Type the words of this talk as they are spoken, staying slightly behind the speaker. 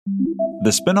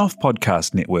The Spin-off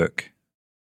Podcast Network.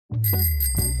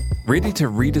 Ready to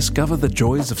rediscover the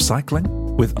joys of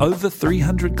cycling? With over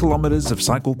 300 kilometres of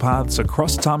cycle paths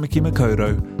across Tāmaki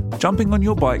Makaurau, jumping on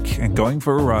your bike and going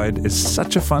for a ride is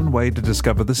such a fun way to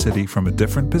discover the city from a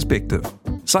different perspective.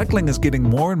 Cycling is getting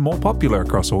more and more popular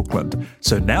across Auckland,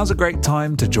 so now's a great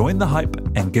time to join the hype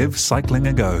and give cycling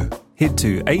a go. Head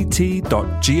to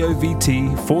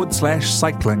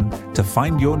at.govt/cycling to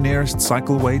find your nearest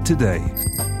cycleway today.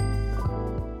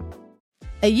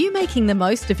 Are you making the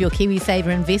most of your KiwiSaver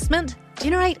investment?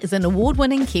 Generate is an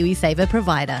award-winning KiwiSaver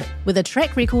provider with a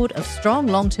track record of strong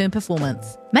long-term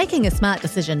performance. Making a smart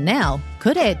decision now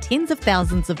could add tens of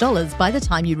thousands of dollars by the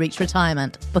time you reach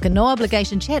retirement. Book a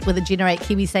no-obligation chat with a Generate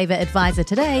KiwiSaver advisor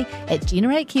today at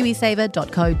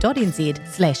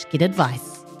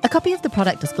generatekiwisaver.co.nz/get-advice. A copy of the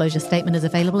product disclosure statement is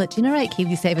available at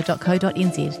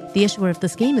generatekiwisaver.co.nz. The issuer of the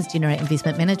scheme is Generate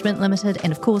Investment Management Limited,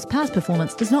 and of course, past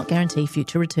performance does not guarantee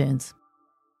future returns.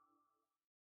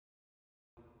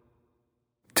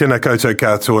 Tēnā koutou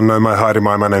katoa, no mai haere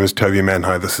mai, my name is Toby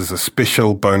Manhai. This is a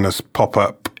special bonus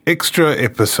pop-up extra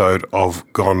episode of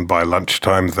Gone by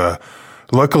Lunchtime. The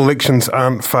local elections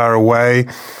aren't far away,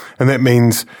 and that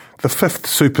means the 5th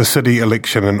Super City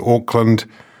election in Auckland.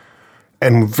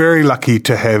 And very lucky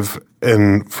to have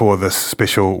in for this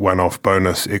special one-off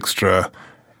bonus extra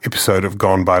episode of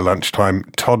Gone by Lunchtime,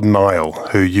 Todd Niall,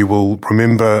 who you will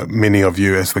remember, many of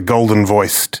you, as the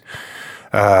golden-voiced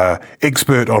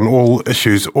expert on all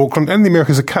issues Auckland and the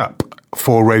America's Cup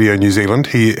for Radio New Zealand.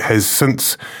 He has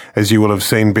since, as you will have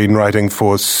seen, been writing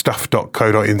for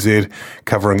stuff.co.nz,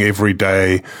 covering every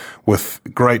day with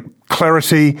great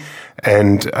clarity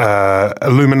and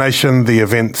illumination the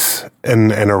events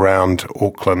in and around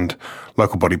Auckland,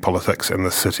 local body politics and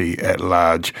the city at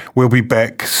large. We'll be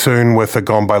back soon with a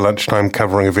Gone by Lunchtime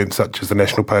covering events such as the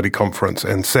National Party Conference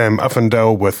and Sam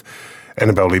Uffindale with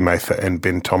Annabelle Lee Mather and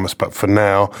Ben Thomas. But for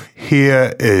now,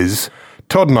 here is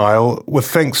Todd Niall with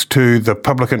thanks to the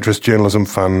Public Interest Journalism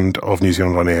Fund of New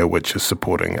Zealand On Air, which is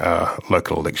supporting our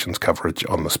local elections coverage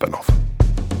on the spin-off.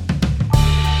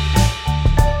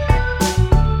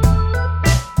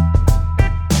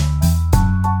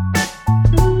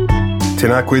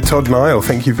 Tēnā koe, Todd Niall.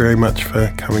 Thank you very much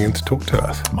for coming in to talk to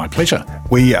us. My pleasure.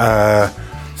 We are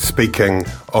speaking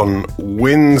on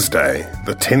Wednesday,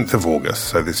 the 10th of August,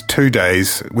 so there's 2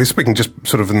 days. We're speaking just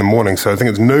sort of in the morning, so I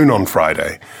think it's noon on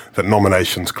Friday that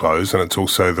nominations close, and it's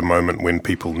also the moment when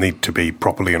people need to be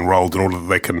properly enrolled in order that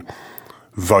they can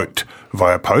vote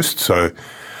via post. So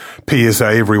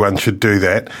PSA, everyone should do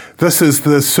that. This is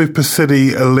the Super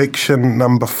City election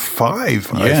number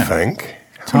 5, I think.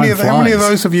 How many of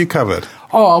those have you covered?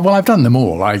 Oh, well, I've done them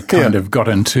all. I kind of got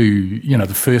into,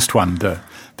 the first one, the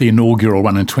inaugural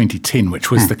one in 2010, which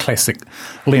was the classic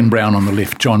Len Brown on the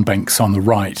left, John Banks on the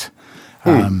right.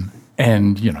 And,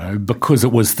 because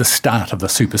it was the start of the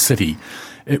Super City,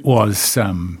 it was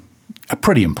a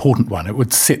pretty important one. It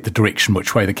would set the direction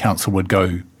which way the council would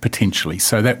go potentially.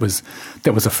 So that was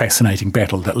a fascinating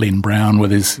battle that Len Brown,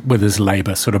 with his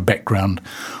Labour sort of background,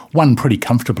 won pretty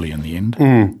comfortably in the end.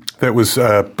 That was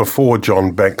before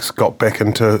John Banks got back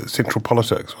into central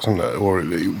politics, wasn't it? Or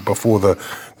before the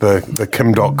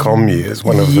Kim.com years,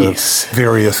 one of the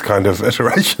various kind of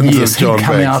iterations of John Banks. Yes, he'd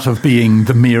come out of being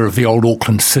the mayor of the old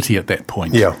Auckland City at that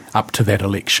point, up to that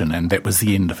election, and that was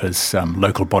the end of his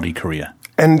local body career.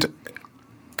 And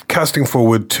casting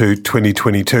forward to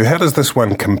 2022, how does this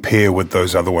one compare with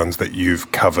those other ones that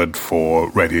you've covered for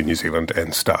Radio New Zealand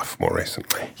and Stuff more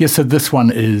recently? Yeah, so this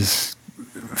one is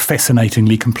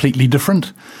fascinatingly completely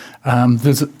different.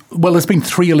 There's been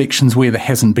 3 elections where there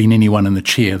hasn't been anyone in the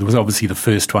chair. There was obviously the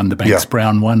first one, the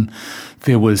Banks-Brown one.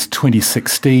 There was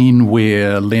 2016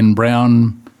 where Len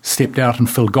Brown stepped out and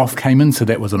Phil Goff came in, so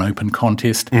that was an open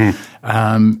contest.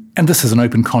 And this is an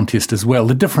open contest as well.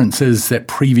 The difference is that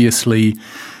previously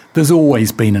there's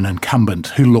always been an incumbent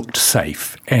who looked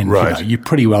safe, and you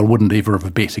pretty well wouldn't ever have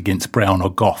a bet against Brown or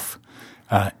Goff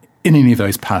in any of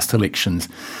those past elections.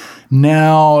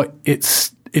 Now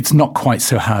it's not quite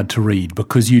so hard to read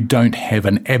because you don't have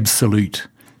an absolute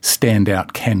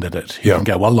standout candidate. You can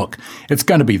go, well, look, it's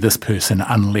going to be this person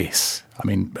unless. I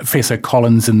mean, Professor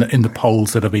Collins in the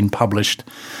polls that have been published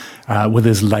with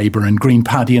his Labour and Green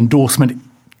Party endorsement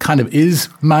kind of is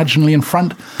marginally in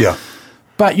front. Yeah.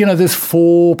 But, there's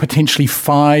 4, potentially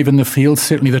 5 in the field.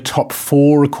 Certainly the top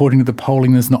 4, according to the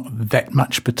polling, there's not that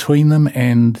much between them.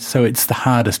 And so it's the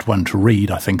hardest one to read,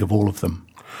 I think, of all of them.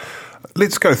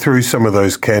 Let's go through some of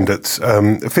those candidates.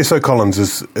 Fesso Collins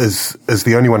is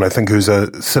the only one, I think, who's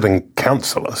a sitting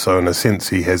councillor. So in a sense,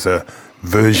 he has a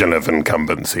version of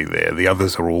incumbency there. The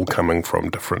others are all coming from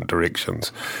different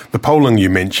directions. The polling you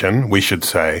mention, we should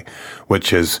say,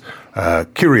 which is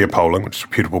Curia Polling, which is a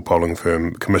reputable polling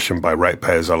firm commissioned by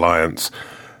Ratepayers Alliance,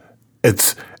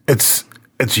 it's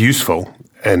useful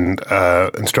and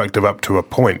instructive up to a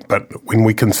point, but when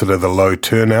we consider the low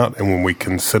turnout and when we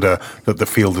consider that the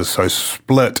field is so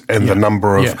split and the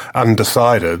number of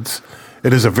undecideds,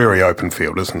 it is a very open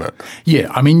field, isn't it?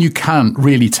 Yeah, I mean, you can't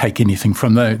really take anything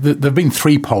from there have been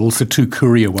 3 polls, the 2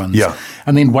 Curia ones,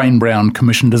 and then Wayne Brown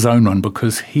commissioned his own one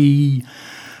because he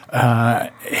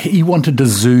wanted to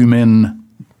zoom in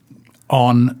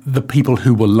on the people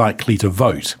who were likely to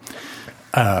vote.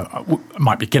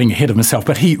 Might be getting ahead of himself,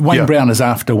 but Wayne Brown is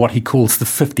after what he calls the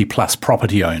 50-plus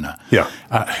property owner,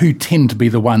 who tend to be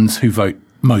the ones who vote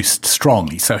most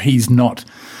strongly. So he's not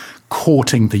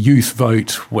courting the youth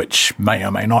vote, which may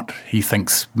or may not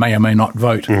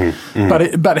vote.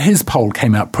 But his poll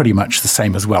came out pretty much the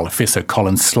same as well. Efeso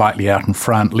Collins slightly out in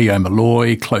front, Leo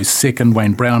Malloy close second,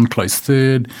 Wayne Brown close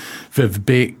third, Viv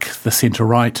Beck, the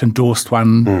centre-right endorsed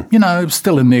one,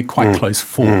 still in there quite close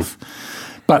fourth.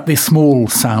 But they're small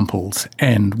samples,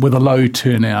 and with a low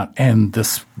turnout and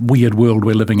this weird world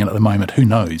we're living in at the moment, who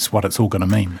knows what it's all going to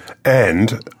mean.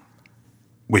 And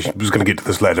we was going to get to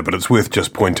this later, but it's worth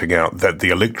just pointing out that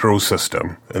the electoral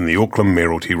system in the Auckland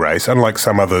mayoralty race, unlike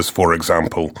some others, for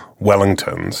example,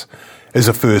 Wellington's, is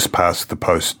a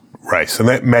first-past-the-post race, and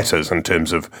that matters in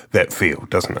terms of that field,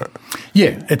 doesn't it?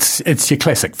 Yeah, it's your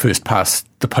classic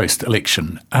first-past-the-post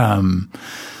election.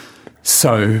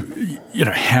 So,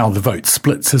 how the vote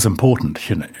splits is important.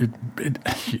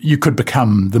 You could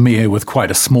become the mayor with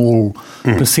quite a small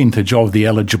percentage of the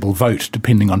eligible vote,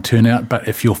 depending on turnout. But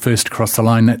if you're first across the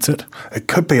line, that's it. It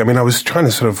could be. I mean, I was trying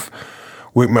to sort of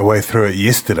work my way through it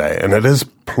yesterday, and it is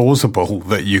plausible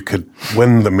that you could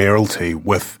win the mayoralty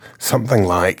with something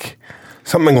like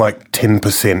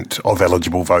 10% of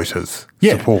eligible voters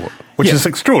support, which is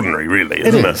extraordinary, really,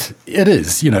 isn't it? It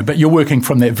is, but you're working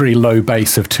from that very low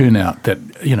base of turnout that,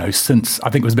 since I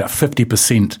think it was about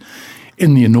 50%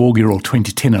 in the inaugural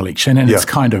 2010 election, and it's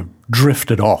kind of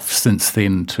drifted off since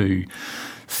then to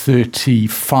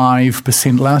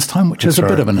 35% last time, which is a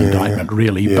bit of an indictment,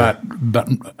 really, but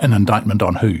an indictment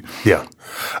on who? Yeah.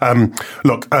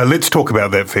 Let's talk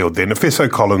about that field then. Efeso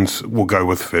Collins will go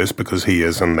with first because he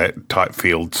is in that tight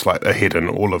field, slightly ahead in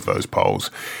all of those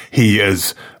polls. He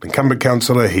is an incumbent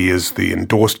councillor. He is the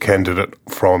endorsed candidate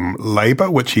from Labour,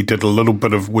 which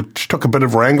took a bit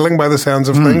of wrangling by the sounds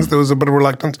of things. There was a bit of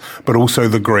reluctance, but also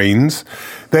the Greens.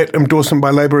 That endorsement by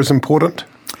Labour is important.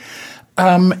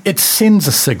 It sends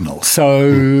a signal.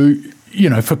 So,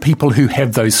 for people who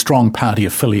have those strong party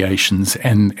affiliations,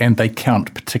 and they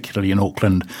count particularly in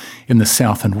Auckland, in the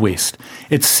south and west,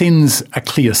 it sends a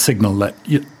clear signal that,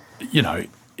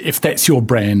 if that's your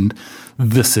brand,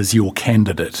 this is your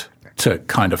candidate to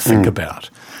kind of think about.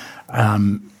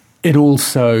 It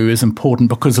also is important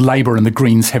because Labour and the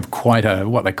Greens have quite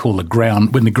what they call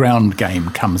when the ground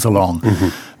game comes along,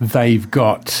 they've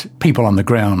got people on the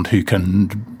ground who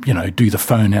can, do the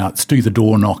phone outs, do the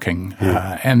door knocking,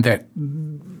 and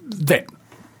that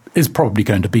is probably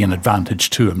going to be an advantage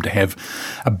to them to have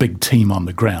a big team on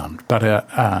the ground. But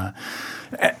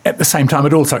at the same time,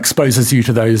 it also exposes you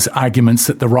to those arguments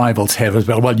that the rivals have as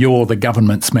well. Well, you're the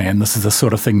government's man. This is the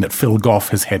sort of thing that Phil Goff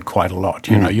has had quite a lot.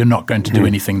 You're not going to do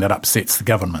anything that upsets the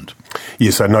government.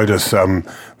 Yes, I notice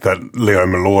that Leo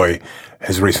Malloy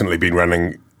has recently been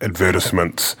running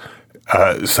advertisements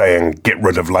saying get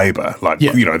rid of Labour.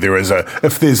 There is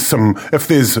if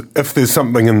there's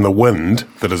something in the wind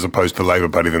that is opposed to the Labour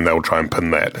Party, then they'll try and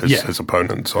pin that his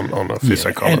opponents on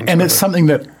Efeso Collins. And it's something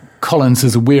that Collins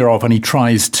is aware of and he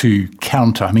tries to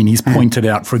counter. I mean, he's pointed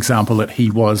out, for example, that he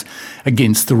was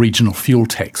against the regional fuel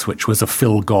tax, which was a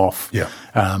Phil Goff,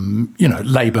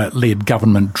 Labour-led,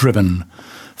 government-driven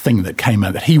thing that came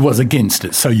out, that he was against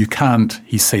it. So you can't,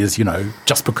 he says,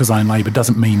 just because I'm Labour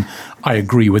doesn't mean I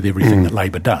agree with everything that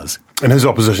Labour does. And his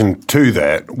opposition to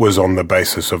that was on the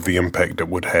basis of the impact it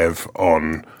would have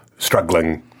on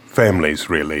struggling families,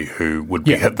 really, who would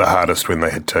be hit the hardest when they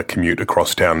had to commute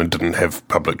across town and didn't have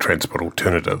public transport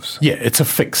alternatives. Yeah, it's a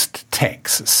fixed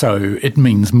tax, so it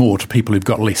means more to people who've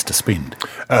got less to spend.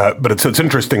 But it's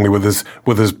interestingly with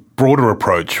his broader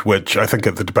approach, which I think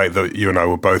at the debate that you and I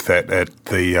were both at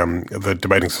the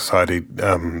Debating Society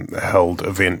held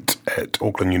event at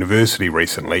Auckland University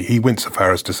recently, he went so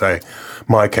far as to say,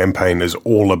 my campaign is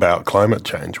all about climate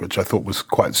change, which I thought was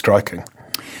quite striking.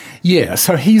 Yeah,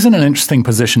 so he's in an interesting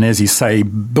position, as you say,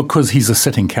 because he's a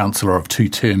sitting councillor of 2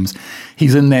 terms.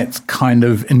 He's in that kind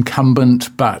of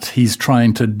incumbent, but he's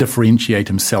trying to differentiate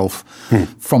himself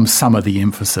from some of the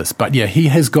emphasis. But yeah, he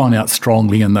has gone out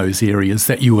strongly in those areas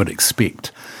that you would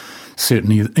expect,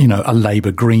 certainly, a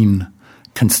Labour Green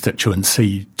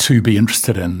constituency to be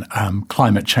interested in.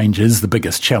 Climate change is the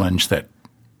biggest challenge that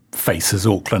faces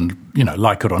Auckland,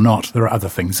 like it or not. There are other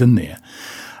things in there.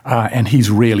 And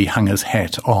he's really hung his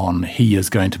hat on. He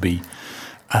is going to be,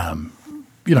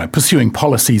 pursuing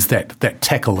policies that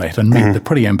tackle that and meet the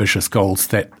pretty ambitious goals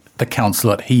that the council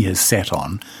that he has sat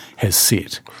on has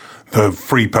set. The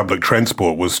free public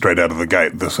transport was straight out of the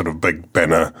gate, the sort of big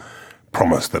banner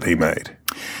promise that he made.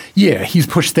 Yeah, he's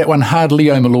pushed that one hard.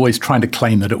 Leo Molloy's trying to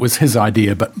claim that it was his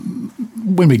idea, but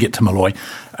when we get to Molloy,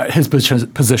 his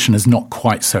position is not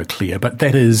quite so clear. But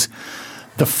that is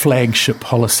the flagship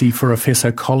policy for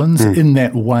Efeso Collins. In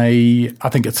that way, I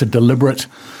think it's a deliberate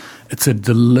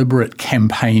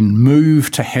campaign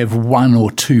move to have 1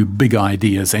 or 2 big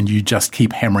ideas, and you just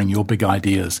keep hammering your big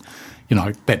ideas.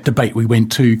 That debate we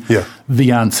went to,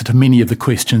 the answer to many of the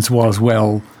questions was,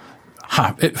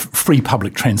 free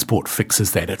public transport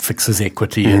fixes that. It fixes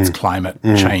equity, it's climate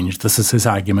change. This is his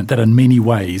argument, that in many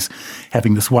ways,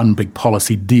 having this one big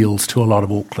policy deals to a lot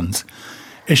of Auckland's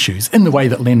issues, in the way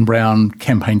that Len Brown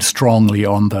campaigned strongly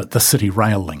on the city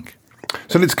rail link.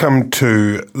 So let's come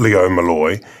to Leo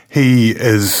Molloy. He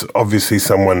is obviously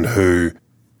someone who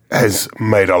has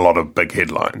made a lot of big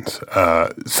headlines,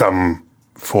 some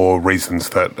for reasons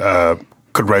that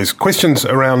could raise questions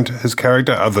around his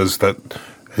character, others that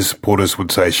his supporters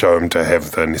would say show him to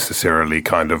have the necessarily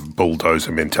kind of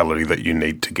bulldozer mentality that you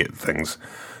need to get things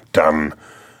done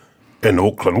in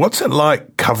Auckland. What's it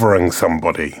like covering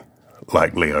somebody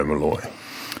like Leo Molloy?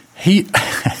 He's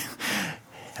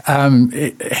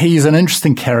an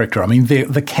interesting character. I mean,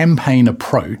 the campaign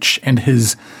approach and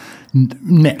his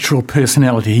natural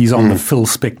personality. He's on the Phil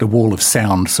Spector wall of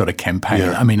sound sort of campaign.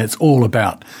 Yeah. I mean, it's all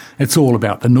about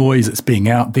the noise. It's being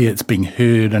out there. It's being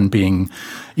heard and being,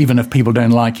 even if people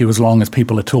don't like you, as long as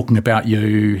people are talking about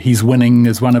you, he's winning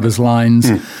is one of his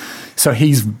lines. So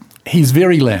he's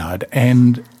very loud,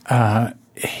 and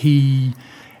he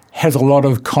has a lot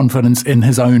of confidence in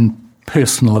his own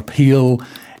personal appeal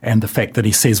and the fact that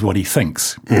he says what he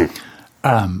thinks,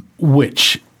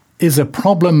 which is a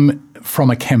problem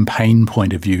from a campaign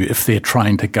point of view. If they're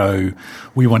trying to go,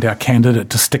 we want our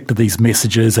candidate to stick to these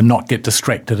messages and not get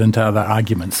distracted into other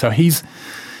arguments. So he's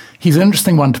an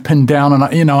interesting one to pin down, and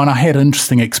I had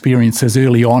interesting experiences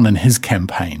early on in his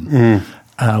campaign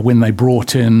when they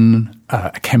brought in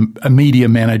a media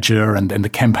manager and the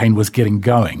campaign was getting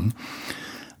going.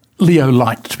 Leo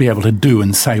liked to be able to do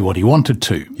and say what he wanted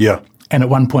to. Yeah. And at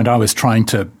one point I was trying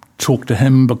to talk to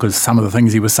him because some of the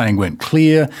things he was saying weren't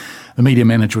clear. The media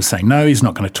manager was saying, no, he's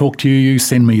not going to talk to you.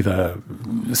 Send me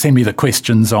the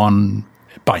questions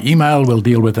by email. We'll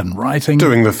deal with it in writing.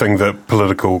 Doing the thing that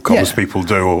political comms people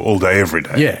do all day, every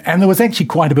day. Yeah, and there was actually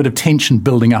quite a bit of tension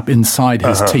building up inside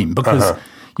his team because,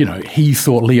 he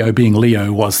thought Leo being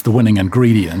Leo was the winning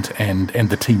ingredient, and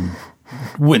the team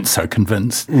weren't so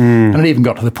convinced. And it even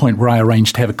got to the point where I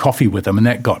arranged to have a coffee with him, and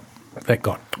that got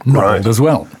nobbled as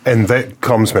well. And that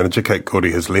comms manager, Kate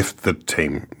Cordy, has left the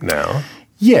team now.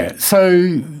 Yeah,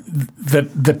 so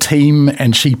the team,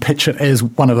 and she pitched it as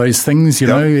one of those things,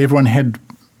 everyone had,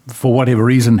 for whatever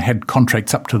reason, had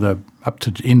contracts up to the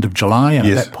end of July, and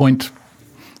at that point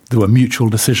there were mutual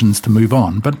decisions to move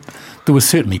on. But there was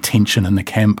certainly tension in the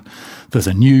camp. There's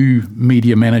a new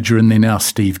media manager in there now,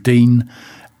 Steve Dean.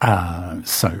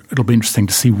 So it'll be interesting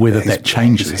to see whether that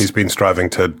changes. He's been striving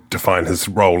to define his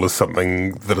role as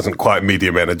something that isn't quite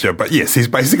media manager, but yes, he's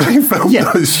basically filmed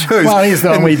those shows. Well, he's the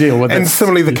one we deal with. And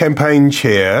similarly, the campaign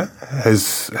chair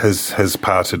has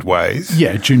parted ways.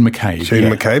 Yeah, June McCabe.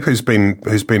 McCabe,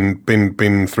 who's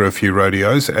been through a few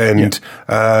rodeos, and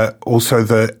also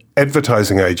the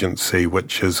advertising agency,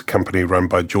 which is a company run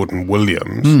by Jordan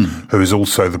Williams, who is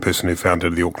also the person who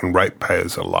founded the Auckland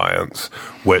Ratepayers Alliance,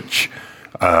 which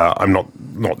I'm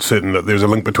not certain that there's a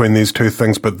link between these two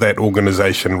things, but that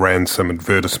organisation ran some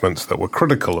advertisements that were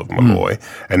critical of Molloy,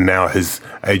 and now his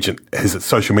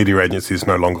social media agency is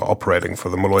no longer operating for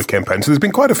the Molloy campaign. So there's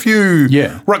been quite a few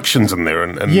ructions in there.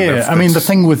 And I mean, the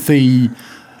thing with the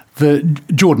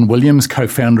Jordan Williams,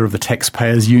 co-founder of the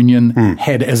Taxpayers Union,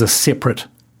 had as a separate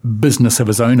business of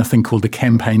his own a thing called the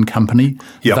Campaign Company.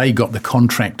 Yep. They got the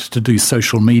contract to do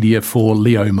social media for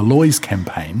Leo Molloy's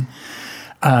campaign.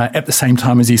 At the same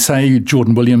time, as you say,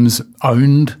 Jordan Williams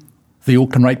owned the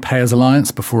Auckland Ratepayers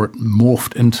Alliance before it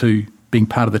morphed into being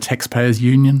part of the Taxpayers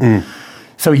Union.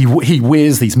 So he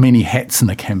wears these many hats in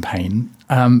the campaign.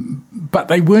 But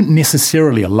they weren't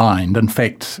necessarily aligned. In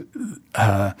fact,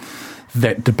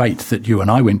 that debate that you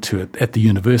and I went to at the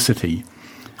university,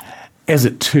 as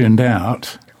it turned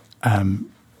out,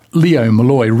 Leo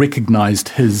Molloy recognised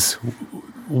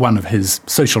one of his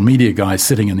social media guys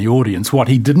sitting in the audience. What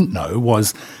he didn't know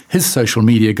was his social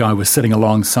media guy was sitting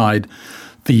alongside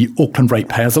the Auckland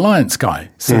Ratepayers Alliance guy.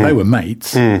 So they were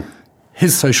mates.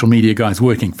 His social media guy's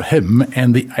working for him,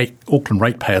 and the Auckland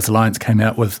Ratepayers Alliance came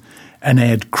out with an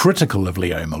ad critical of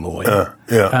Leo Molloy.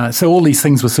 So all these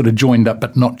things were sort of joined up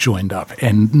but not joined up,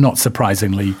 and not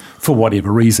surprisingly, for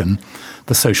whatever reason,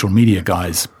 the social media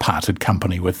guys parted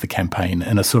company with the campaign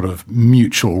in a sort of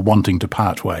mutual wanting to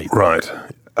part way. Right.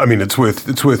 I mean, it's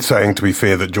worth saying, to be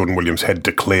fair, that Jordan Williams had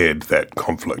declared that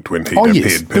conflict when he appeared.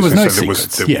 Yes, there was no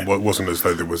secrets. It wasn't as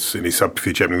though there was any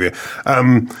subterfuge happening there.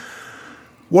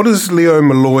 What is Leo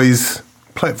Molloy's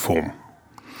platform?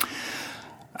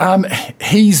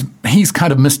 He's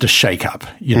kind of Mr. Shake-up.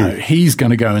 He's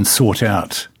going to go and sort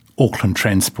out Auckland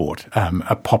Transport,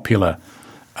 a popular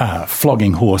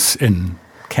flogging horse in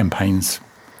campaigns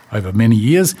over many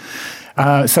years.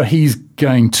 So he's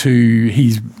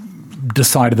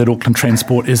decided that Auckland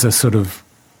Transport is a sort of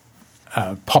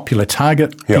popular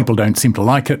target. Yep. People don't seem to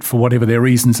like it for whatever their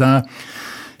reasons are.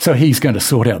 So he's going to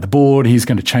sort out the board. He's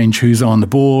going to change who's on the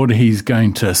board. He's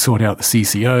going to sort out the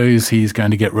CCOs. He's going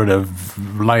to get rid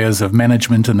of layers of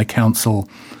management in the council.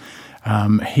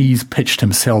 He's pitched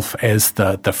himself as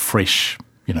the fresh,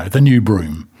 the new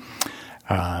broom.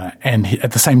 And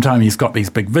at the same time, he's got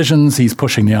these big visions. He's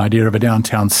pushing the idea of a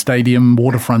downtown stadium,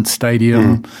 waterfront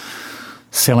stadium,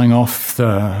 selling off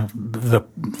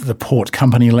the port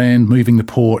company land, moving the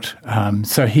port.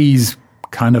 So he's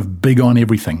kind of big on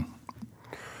everything.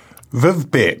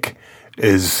 Viv Beck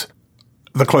is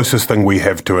the closest thing we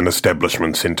have to an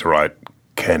establishment centre-right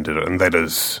candidate, and that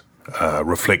is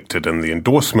reflected in the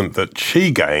endorsement that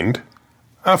she gained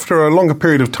after a longer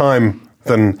period of time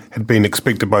than had been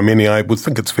expected by many. I would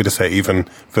think it's fair to say even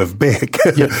Viv Beck.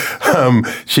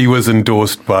 She was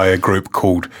endorsed by a group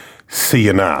called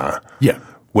CNR,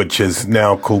 which is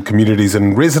now called Communities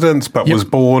and Residents, but was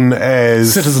born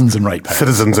as Citizens and Ratepayers.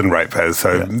 Citizens and Ratepayers.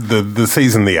 So the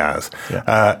C's and the R's.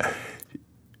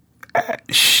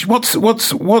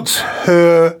 What's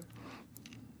her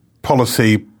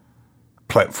policy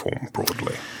platform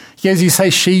broadly? Yeah, as you say,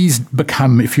 she's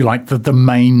become, if you like, the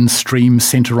mainstream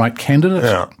centre-right candidate.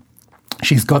 Yeah.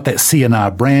 She's got that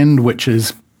CNR brand, which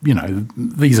is,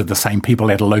 these are the same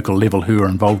people at a local level who are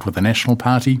involved with the National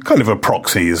Party. Kind of a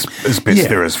proxy is best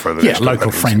there is for the national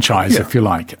local franchise, if you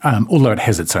like, although it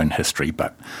has its own history.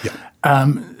 But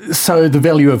so the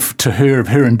value of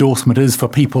her endorsement is for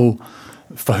people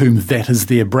for whom that is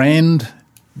their brand.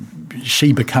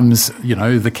 She becomes,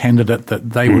 the candidate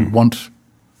that they would want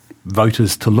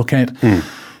voters to look at.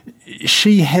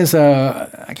 She has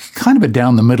a kind of a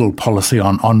down-the-middle policy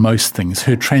on most things.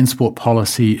 Her transport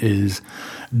policy is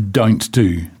don't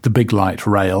do the big light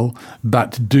rail,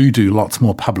 but do lots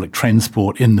more public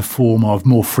transport in the form of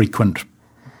more frequent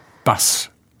bus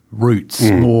routes,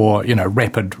 more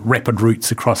rapid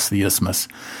routes across the isthmus.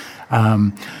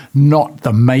 Not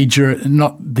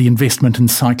the investment in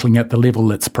cycling at the level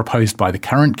that's proposed by the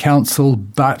current council,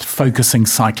 but focusing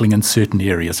cycling in certain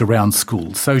areas around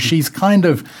schools. So she's kind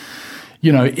of,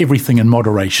 everything in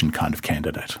moderation kind of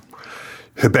candidate.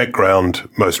 Her background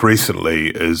most recently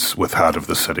is with Heart of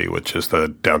the City, which is the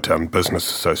Downtown Business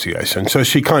Association. So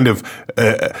she kind of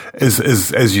is,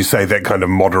 as you say, that kind of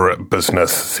moderate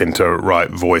business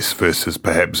centre-right voice versus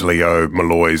perhaps Leo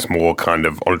Molloy's more kind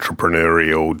of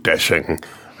entrepreneurial, dashing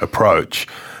approach.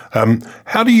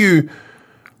 How do you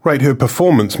rate her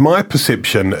performance? My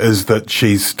perception is that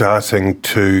she's starting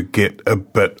to get a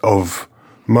bit of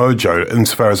mojo,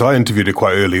 insofar as I interviewed her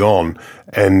quite early on,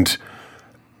 and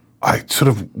I sort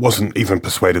of wasn't even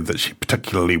persuaded that she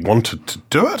particularly wanted to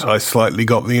do it. I slightly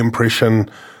got the impression,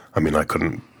 I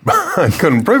couldn't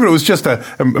prove it. It was just an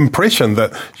impression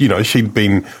that,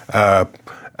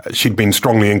 she'd been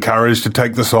strongly encouraged to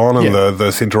take this on, and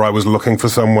the centre-right was looking for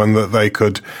someone that they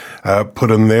could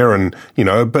put in there, and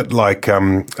a bit like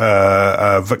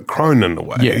Vic Cronin in a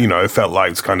way. It felt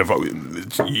like it's kind of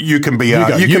you can be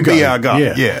our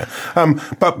guy.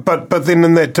 But then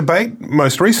in that debate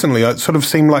most recently, it sort of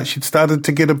seemed like she'd started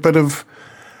to get a bit of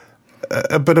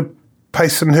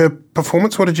pace in her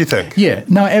performance. What did you think? Yeah,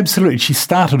 no, absolutely. She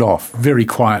started off very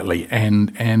quietly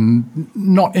and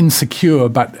not insecure,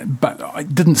 but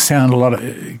didn't sound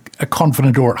a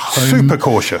confident or at home. Super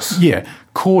cautious. Yeah,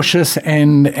 cautious,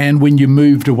 and when you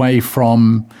moved away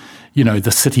from,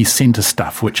 the city centre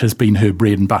stuff, which has been her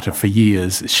bread and butter for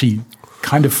years, she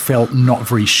kind of felt not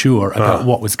very sure about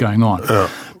what was going on.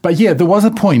 But yeah, there was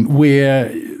a point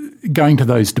where going to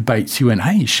those debates, you went,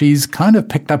 hey, she's kind of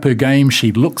picked up her game.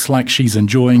 She looks like she's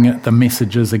enjoying it. The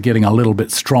messages are getting a little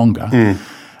bit stronger,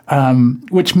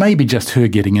 which may be just her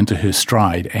getting into her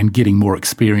stride and getting more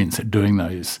experience at doing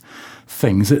those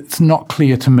things. It's not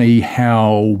clear to me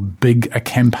how big a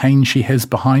campaign she has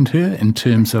behind her in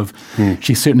terms of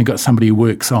she's certainly got somebody who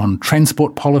works on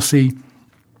transport policy,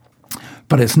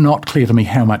 but it's not clear to me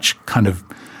how much kind of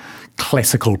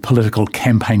classical political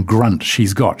campaign grunt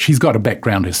she's got. She's got a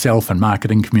background herself in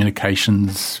marketing,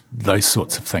 communications, those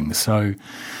sorts of things. So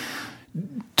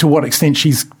to what extent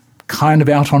she's kind of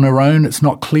out on her own, it's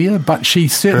not clear, but she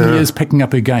certainly is picking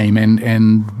up her game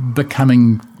and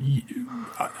becoming,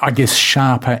 I guess,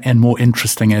 sharper and more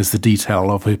interesting as the detail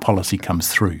of her policy comes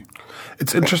through.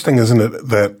 It's interesting, isn't it,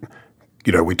 that,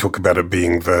 we talk about it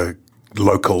being the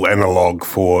local analogue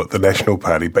for the National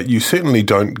Party, but you certainly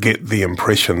don't get the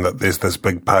impression that there's this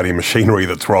big party machinery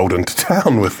that's rolled into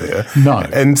town with her. No.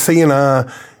 And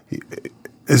CNR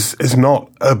is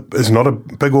not a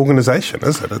big organisation,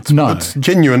 is it? It's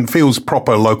genuine, feels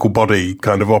proper local body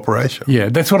kind of operation. Yeah,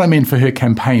 that's what I meant for her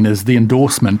campaign, is the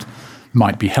endorsement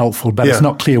might be helpful, but it's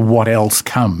not clear what else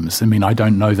comes. I mean, I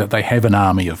don't know that they have an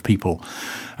army of people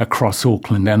across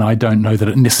Auckland, and I don't know that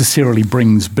it necessarily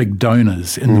brings big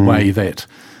donors in the way that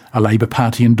a Labour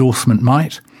Party endorsement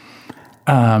might.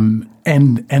 And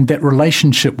that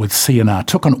relationship with CNR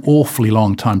took an awfully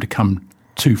long time to come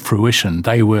to fruition.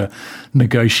 They were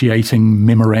negotiating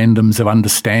memorandums of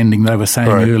understanding, they were saying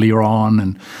earlier on,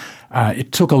 and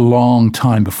it took a long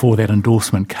time before that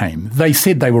endorsement came. They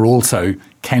said they were also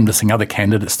canvassing other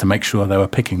candidates to make sure they were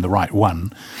picking the right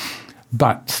one.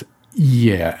 But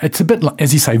yeah, it's a bit like,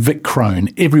 as you say, Vic Crone,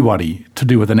 everybody to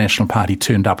do with the National Party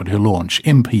turned up at her launch,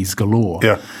 MPs galore.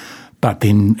 Yeah. But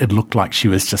then it looked like she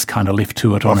was just kind of left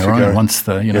to it on her own once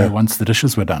the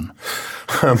dishes were done.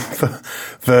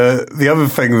 The other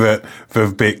thing that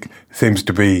Viv Beck seems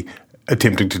to be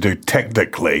attempting to do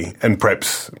tactically, and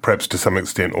perhaps to some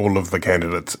extent all of the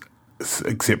candidates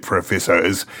except for Efeso,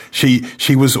 is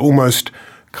she was almost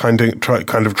kind of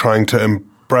trying to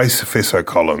embrace Efeso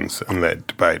Collins in that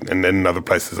debate, and in other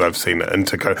places I've seen it,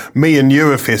 into kind of me and you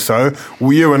Efeso,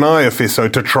 you and I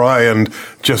Efeso, to try and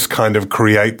just kind of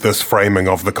create this framing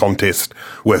of the contest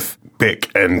with Beck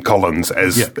and Collins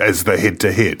as the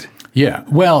head-to-head. Yeah,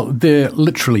 well, there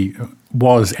literally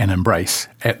was an embrace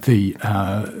at the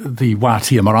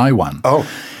Wātia Marae one,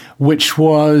 which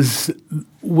was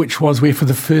where for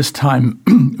the first time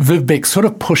Viv Beck sort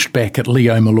of pushed back at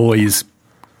Leo Molloy's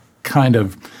kind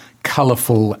of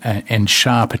colourful and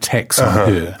sharp attacks on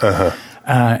her.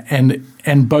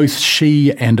 And both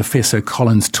she and Efeso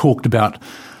Collins talked about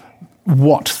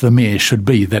what the mayor should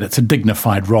be, that it's a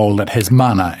dignified role that has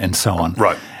mana and so on.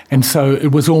 Right. And so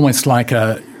it was almost like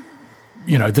the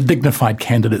dignified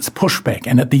candidates pushback.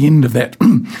 And at the end of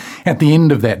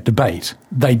that debate,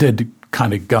 they did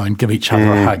kind of go and give each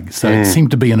other a hug. So it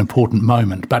seemed to be an important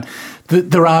moment. But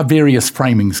there are various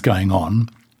framings going on.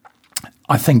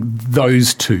 I think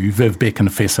those two, Viv Beck and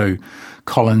Efeso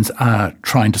Collins, are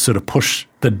trying to sort of push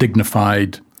the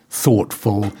dignified,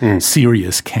 thoughtful,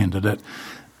 serious candidate.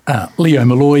 Leo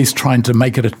Molloy's trying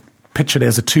to pitch it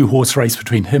as a two-horse race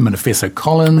between him and Efeso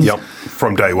Collins. Yep,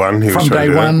 from day one.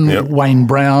 Wayne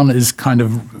Brown is kind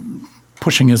of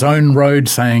pushing his own road,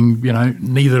 saying,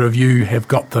 neither of you have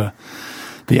got the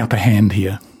upper hand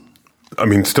here. I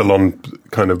mean, still on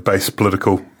kind of base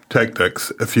political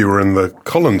tactics, if you were in the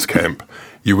Collins camp,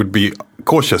 you would be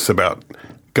cautious about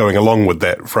going along with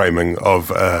that framing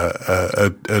of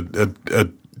a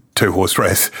two-horse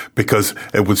race, because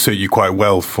it would suit you quite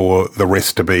well for the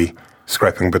rest to be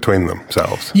scrapping between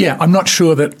themselves. Yeah, I'm not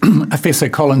sure that Efeso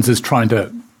Collins is trying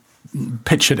to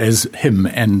pitch it as him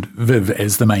and Viv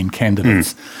as the main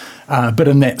candidates. But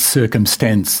in that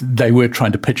circumstance, they were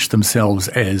trying to pitch themselves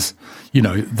as,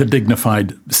 the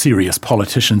dignified, serious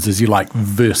politicians, as you like,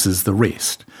 versus the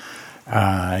rest.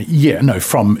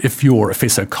 If you're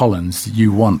Efeso Collins,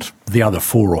 you want the other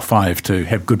 4 or 5 to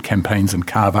have good campaigns and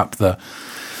carve up the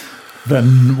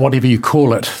whatever you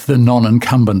call it, the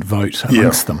non-incumbent vote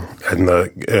amongst them. And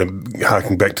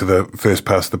harking back to the first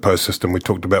past the post system we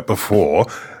talked about before.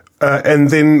 And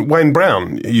then Wayne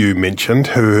Brown, you mentioned,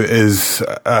 who is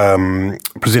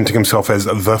presenting himself as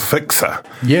the fixer.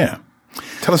 Yeah.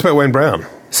 Tell us about Wayne Brown.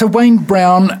 So Wayne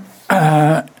Brown,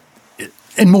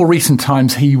 in more recent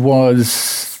times, he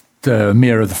was the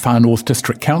mayor of the Far North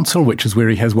District Council, which is where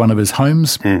he has one of his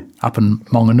homes, up in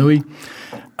Maunganui.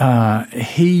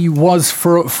 He was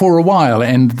for a while,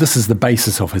 and this is the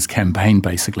basis of his campaign,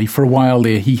 basically. For a while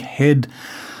there, he had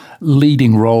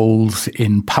leading roles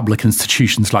in public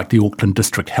institutions like the Auckland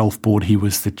District Health Board. He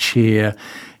was the chair.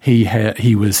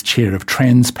 He was chair of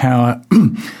Transpower.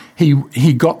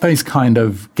 He got those kind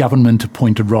of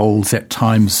government-appointed roles at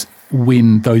times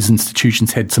when those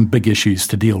institutions had some big issues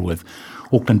to deal with.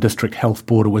 Auckland District Health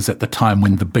Board was at the time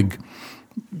when the big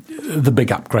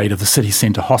upgrade of the city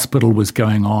centre hospital was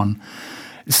going on.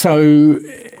 So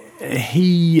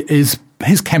his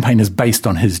campaign is based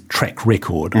on his track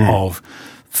record of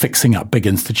fixing up big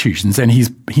institutions, and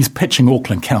he's pitching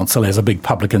Auckland Council as a big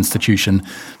public institution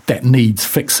that needs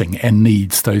fixing and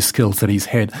needs those skills that he's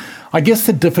had. I guess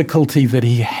the difficulty that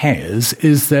he has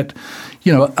is that,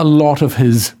 a lot of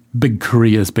his big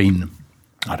career has been,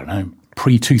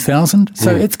 pre-2000,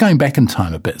 so it's going back in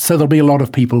time a bit. So there'll be a lot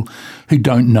of people who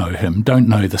don't know him, don't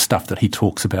know the stuff that he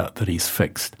talks about that he's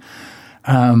fixed.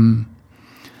 And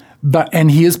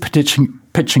he is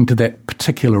pitching to that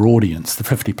particular audience, the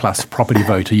 50-plus property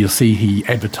voter. You'll see he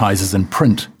advertises in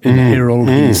print, in Herald.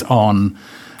 He's on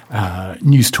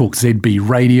News Talk ZB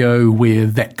radio, where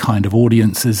that kind of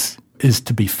audience is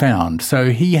to be found. So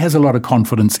he has a lot of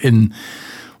confidence in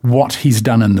what he's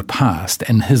done in the past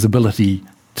and his ability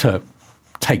to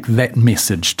take that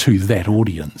message to that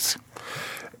audience.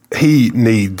 He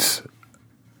needs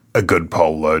a good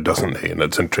poll, though, doesn't he? And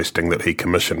it's interesting that he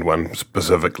commissioned one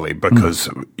specifically because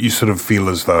you sort of feel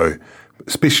as though,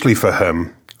 especially for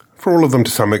him, for all of them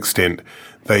to some extent,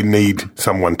 they need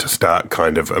someone to start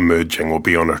kind of emerging or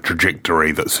be on a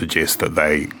trajectory that suggests that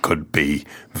they could be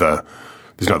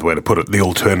there's no other way to put it, the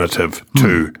alternative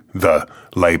to the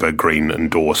Labour Green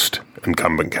endorsed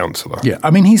incumbent councillor. Yeah,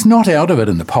 I mean, he's not out of it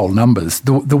in the poll numbers.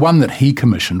 The one that he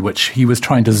commissioned, which he was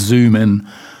trying to zoom in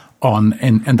on,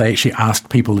 and they actually asked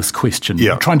people this question,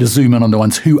 trying to zoom in on the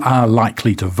ones who are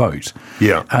likely to vote.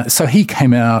 Yeah. So he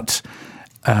came out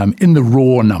in the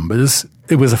raw numbers.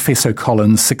 It was Efeso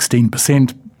Collins,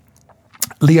 16%,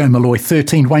 Leo Malloy,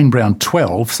 13%, Wayne Brown,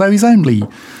 12%. So he's only,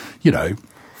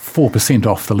 4%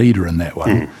 off the leader in that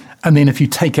one. And then if you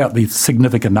take out the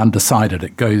significant undecided,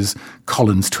 it goes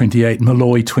Collins 28,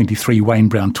 Malloy 23, Wayne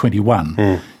Brown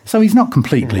 21. So he's not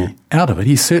completely out of it.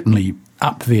 He's certainly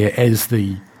up there as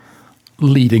the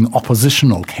leading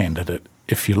oppositional candidate,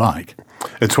 if you like.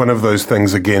 It's one of those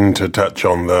things, again, to touch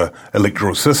on the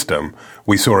electoral system.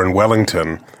 We saw in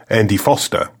Wellington, Andy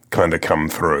Foster kind of come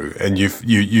through, and you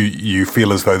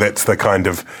feel as though that's the kind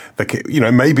of,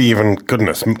 maybe even,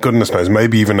 goodness knows,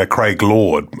 maybe even a Craig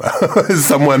Lord is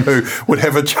someone who would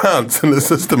have a chance in a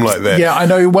system like that. Yeah, I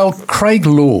know. Well, Craig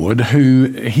Lord,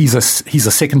 he's a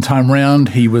second time round.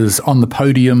 He was on the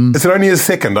podium. Is it only his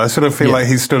second? I sort of feel like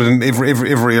he's stood in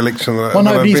every election. Well,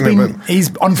 no, he's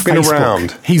on Facebook.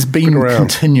 Around. He's been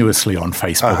continuously on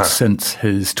Facebook since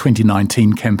his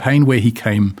 2019 campaign, where he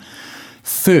came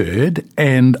third,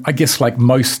 and I guess like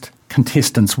most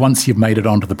contestants, once you've made it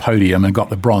onto the podium and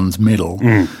got the bronze medal,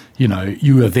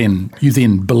 you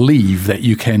then believe that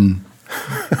you can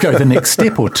go the next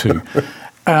step or two.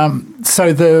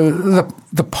 So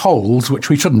the polls, which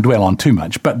we shouldn't dwell on too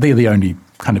much, but they're the only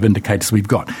kind of indicators we've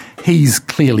got. He's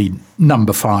clearly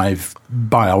number 5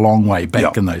 by a long way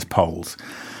back in those polls.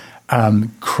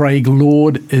 Craig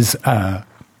Lord is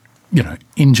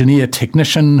engineer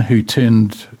technician who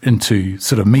turned into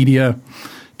sort of media,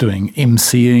 doing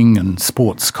emceeing and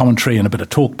sports commentary and a bit of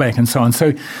talkback and so on.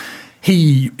 So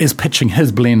he is pitching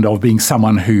his blend of being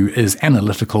someone who is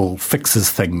analytical, fixes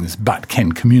things, but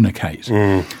can communicate.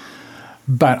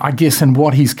 But I guess in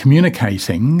what he's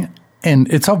communicating, and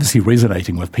it's obviously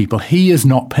resonating with people, he is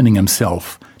not pinning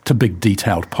himself to big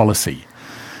detailed policy.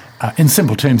 In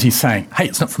simple terms, he's saying, hey,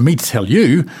 it's not for me to tell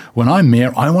you. When I'm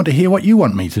mayor, I want to hear what you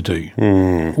want me to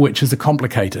do, which is a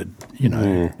complicated,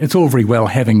 It's all very well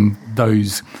having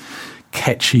those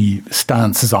catchy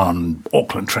stances on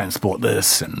Auckland Transport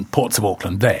this and Ports of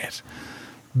Auckland that.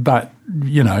 But,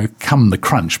 come the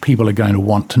crunch, people are going to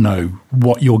want to know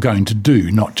what you're going to do,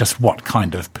 not just what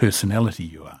kind of personality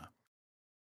you are.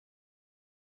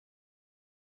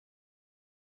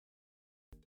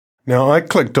 Now, I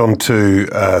clicked onto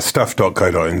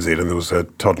stuff.co.nz and there was a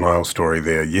Todd Niall story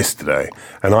there yesterday,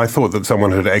 and I thought that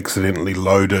someone had accidentally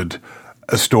loaded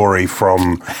a story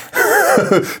from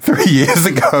 3 years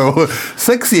ago or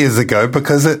 6 years ago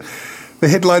because the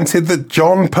headline said that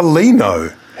John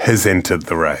Polino has entered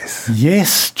the race.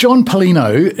 Yes, John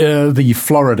Polino, the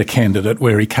Florida candidate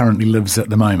where he currently lives at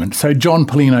the moment. So John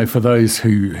Polino, for those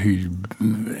who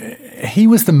he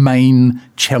was the main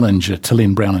challenger to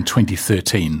Len Brown in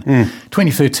 2013.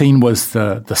 2013 was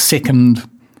the second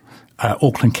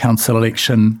Auckland Council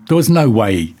election. There was no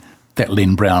way that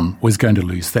Len Brown was going to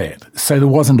lose that. So there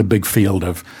wasn't a big field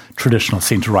of traditional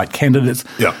centre-right candidates.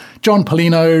 Yeah. John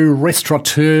Polino,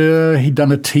 restaurateur, he'd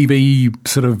done a TV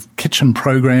sort of kitchen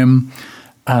program,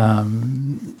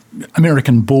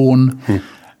 American-born.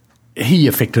 He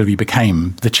effectively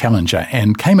became the challenger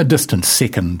and came a distant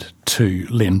second to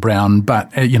Len Brown,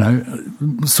 but,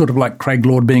 sort of like Craig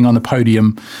Lord being on the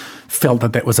podium, felt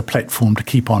that was a platform to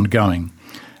keep on going.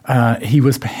 He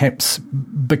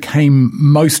became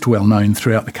most well known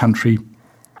throughout the country.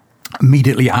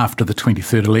 Immediately after the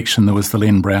 23rd election, there was the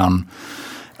Len Brown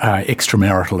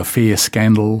extramarital affair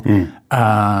scandal,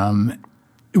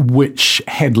 which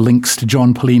had links to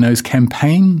John Polino's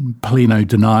campaign. Polino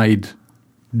denied,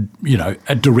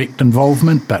 a direct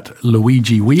involvement, but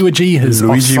Luigi Wiwiji, his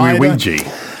offsider,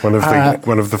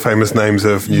 one of the famous names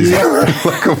of New Zealand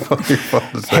local body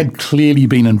politics, had clearly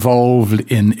been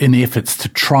involved in efforts to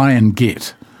try and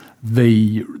get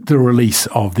the release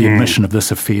of the admission of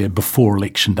this affair before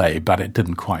election day, but it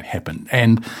didn't quite happen.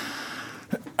 And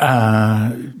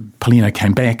Polino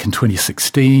came back in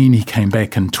 2016. He came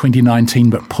back in 2019,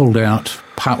 but pulled out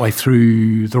partway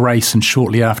through the race, and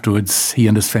shortly afterwards, he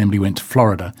and his family went to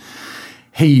Florida.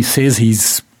 He says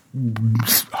he's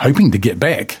hoping to get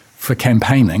back for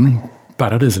campaigning,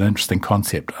 but it is an interesting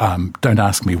concept. Don't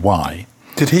ask me why.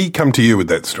 Did he come to you with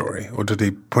that story, or did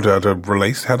he put out a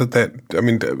release? How did that? I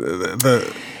mean,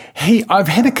 I've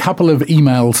had a couple of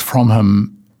emails from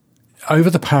him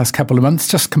over the past couple of months,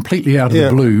 just completely out of the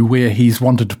blue, where he's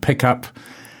wanted to pick up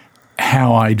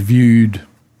how I'd viewed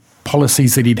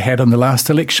policies that he'd had in the last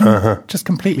election, just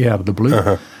completely out of the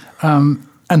blue. And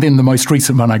then the most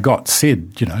recent one I got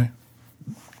said,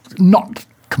 not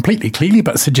completely clearly,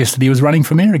 but suggested he was running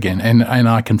for mayor again. And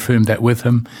I confirmed that with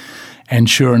him. And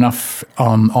sure enough,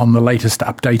 on the latest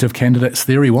update of candidates,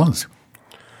 there he was.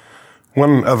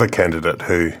 One other candidate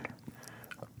who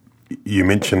you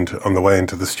mentioned on the way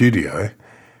into the studio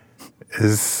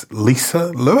is Lisa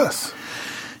Lewis.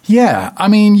 Yeah, I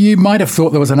mean, you might have thought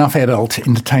there was enough adult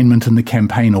entertainment in the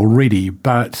campaign already,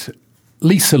 but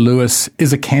Lisa Lewis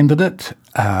is a candidate.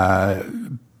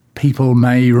 People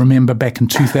may remember back in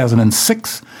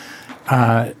 2006,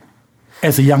 as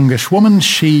a youngish woman,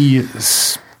 she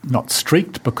not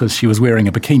streaked because she was wearing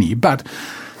a bikini, but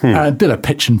did a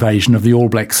pitch invasion of the All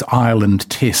Blacks Ireland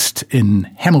test in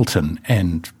Hamilton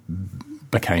and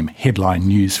became headline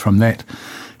news from that.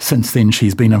 Since then,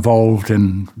 she's been involved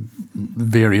in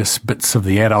various bits of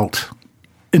the adult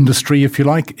industry, if you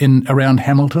like, around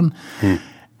Hamilton.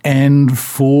 And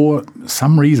for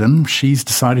some reason, she's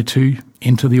decided to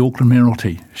enter the Auckland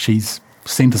mayoralty. She's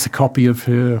sent us a copy of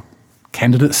her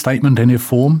candidate statement and her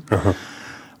form.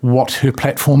 What her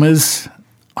platform is,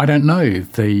 I don't know.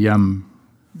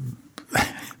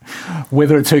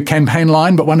 Whether it's her campaign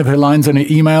line, but one of her lines in her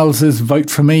emails is,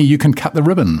 "Vote for me, you can cut the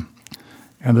ribbon."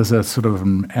 And there's a sort of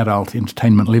an adult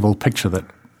entertainment level picture that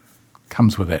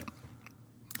comes with that.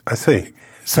 I see.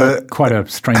 So quite a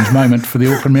strange moment for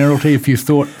the Auckland mayoralty if you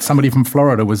thought somebody from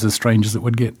Florida was as strange as it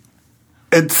would get.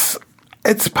 It's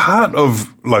part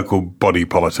of local body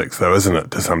politics, though, isn't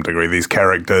it, to some degree, these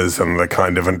characters and the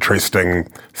kind of interesting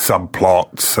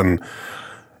subplots. And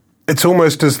it's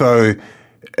almost as though,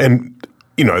 and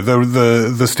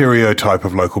the stereotype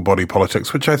of local body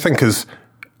politics, which I think is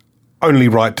only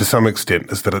right to some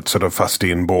extent, is that it's sort of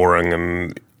fusty and boring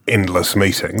and endless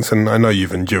meetings. And I know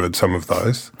you've endured some of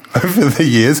those over the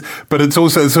years, but it's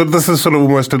also this is sort of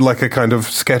almost like a kind of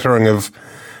scattering of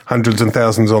hundreds and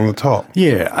thousands on the top.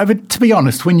 Yeah, I mean, to be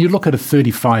honest, when you look at a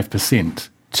 35%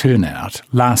 turnout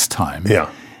last time,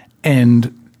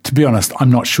 and to be honest, I'm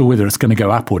not sure whether it's going to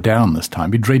go up or down this time.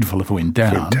 It'd be dreadful if it went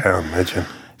down. Imagine.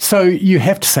 So you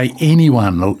have to say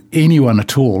anyone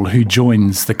at all who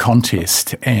joins the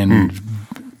contest and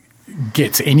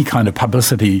gets any kind of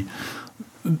publicity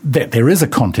that there is a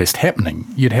contest happening,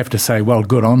 you'd have to say, well,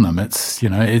 good on them. It's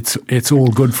all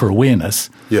good for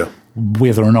awareness. Yeah.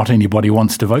 Whether or not anybody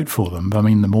wants to vote for them. I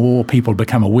mean, the more people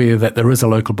become aware that there is a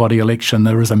local body election,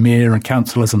 there is a mayor and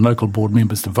councillors and local board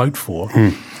members to vote for,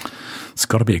 it's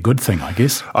got to be a good thing, I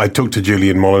guess. I talked to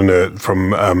Julian Molyneux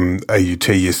from AUT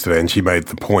yesterday, and she made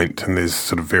the point, and there's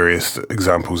sort of various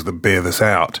examples that bear this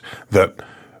out, that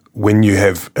when you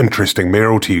have interesting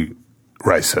mayoralty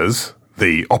races,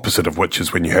 the opposite of which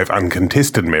is when you have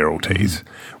uncontested mayoralties,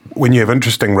 when you have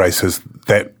interesting races,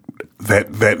 that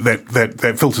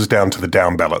filters down to the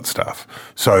down ballot stuff.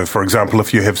 So, for example,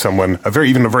 if you have someone,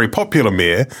 even a very popular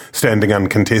mayor standing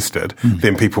uncontested,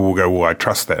 then people will go, well, I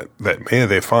trust that mayor,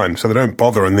 they're fine. So they don't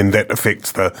bother, and then that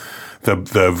affects the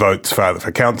votes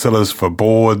for councillors, for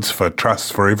boards, for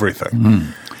trusts, for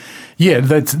everything. Yeah,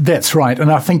 that's right.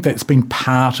 And I think that's been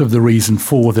part of the reason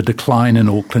for the decline in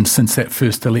Auckland since that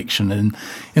first election,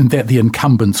 in that the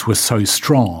incumbents were so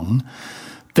strong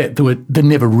that there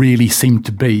never really seemed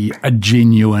to be a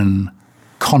genuine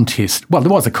contest. Well,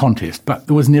 there was a contest, but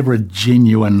there was never a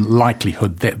genuine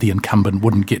likelihood that the incumbent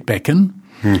wouldn't get back in.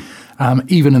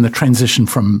 Even in the transition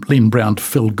from Len Brown to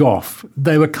Phil Goff,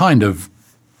 they were kind of,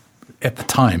 at the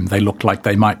time, they looked like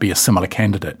they might be a similar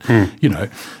candidate.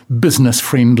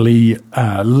 Business-friendly,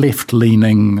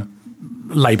 left-leaning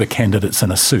Labour candidates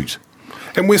in a suit.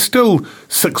 And we're still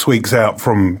 6 weeks out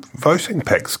from voting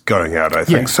packs going out, I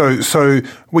think. Yeah. So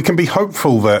we can be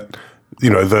hopeful that,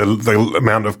 the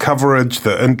amount of coverage,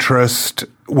 the interest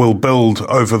will build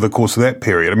over the course of that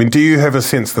period. I mean, do you have a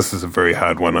sense, this is a very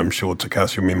hard one, I'm sure, to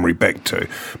cast your memory back to,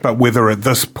 but whether at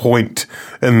this point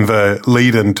in the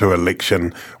lead into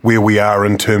election, where we are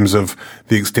in terms of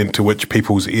the extent to which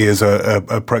people's ears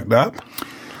are pricked up?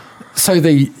 So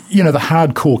the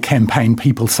hardcore campaign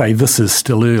people say this is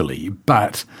still early,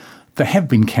 but there have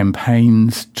been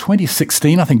campaigns.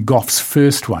 2016, I think Goff's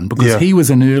first one, because he was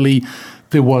in early.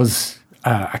 There was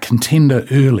a contender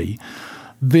early.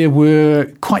 There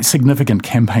were quite significant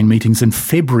campaign meetings in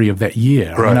February of that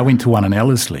year. Right. I went to one in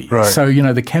Ellerslie. Right. So,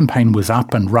 the campaign was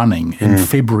up and running in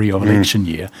February of election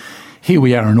year. Here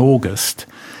we are in August,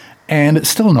 and it's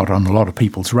still not on a lot of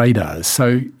people's radars.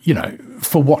 So,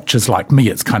 for watchers like me,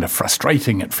 it's kind of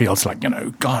frustrating. It feels like,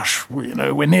 gosh,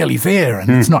 we're nearly there and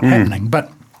it's not happening.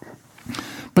 But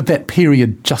that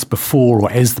period just before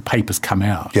or as the papers come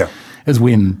out is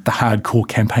when the hardcore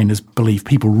campaigners believe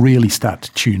people really start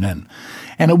to tune in.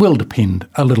 And it will depend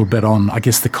a little bit on, I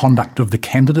guess, the conduct of the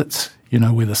candidates,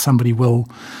 whether somebody will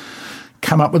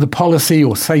come up with a policy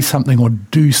or say something or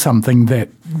do something that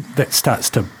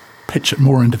starts to pitch it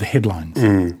more into the headlines.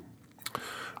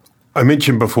 I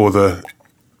mentioned before the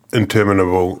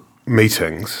interminable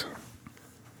meetings.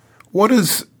 What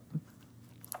is...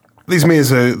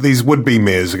 These would-be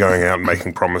mayors are going out and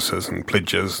making promises and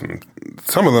pledges, and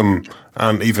some of them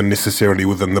aren't even necessarily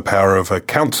within the power of a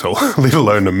council, let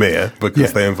alone a mayor,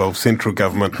 because they involve central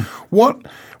government.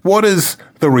 What is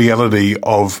the reality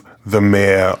of the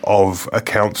mayor of a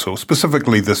council,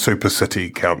 specifically the super city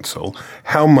council?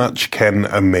 How much can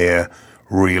a mayor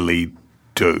really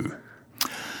do?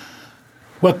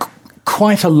 Well,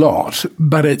 quite a lot,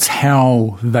 but it's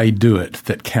how they do it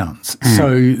that counts.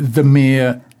 So the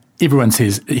mayor... Everyone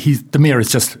says the mayor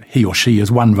is just he or she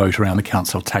is one vote around the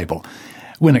council table.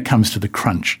 When it comes to the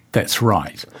crunch, that's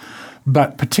right.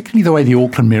 But particularly the way the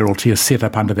Auckland mayoralty is set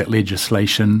up under that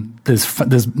legislation,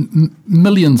 there's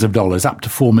millions of dollars, up to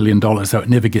 $4 million, though it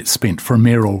never gets spent for a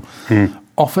mayoral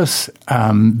office.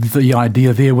 The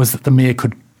idea there was that the mayor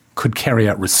could carry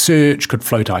out research, could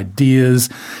float ideas,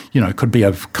 could be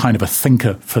a kind of a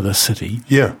thinker for the city.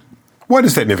 Yeah. Why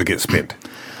does that never get spent?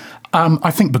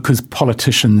 I think because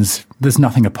politicians, there's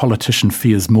nothing a politician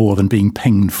fears more than being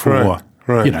pinged for,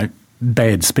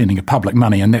 bad spending of public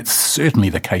money, and that's certainly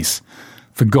the case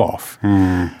for Goff,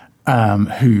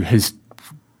 who has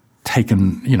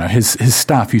taken, his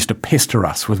staff used to pester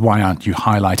us with why aren't you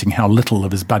highlighting how little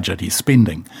of his budget he's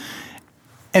spending,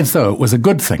 as though it was a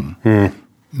good thing.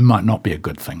 Might not be a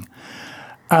good thing.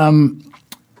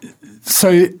 So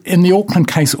in the Auckland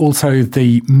case also,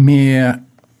 the mayor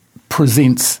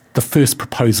presents the first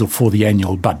proposal for the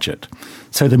annual budget.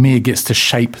 So the mayor gets to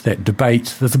shape that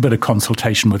debate. There's a bit of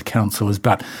consultation with councillors,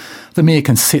 but the mayor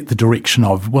can set the direction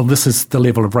of, well, this is the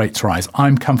level of rates rise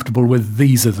I'm comfortable with.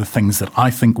 These are the things that I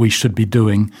think we should be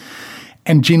doing.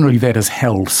 And generally that has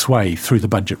held sway through the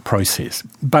budget process.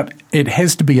 But it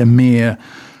has to be a mayor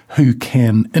who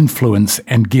can influence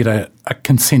and get a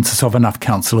consensus of enough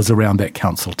councillors around that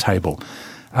council table.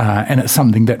 And it's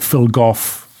something that Phil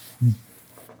Goff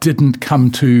didn't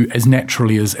come to as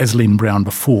naturally as Len Brown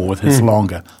before with his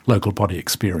longer local body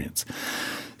experience.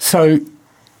 So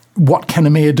what can a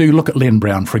mayor do? Look at Len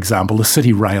Brown, for example, the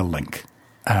City Rail Link.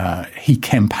 He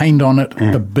campaigned on it,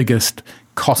 the biggest,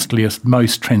 costliest,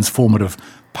 most transformative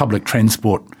public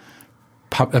transport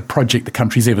project the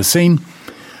country's ever seen.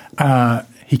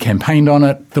 He campaigned on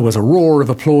it. There was a roar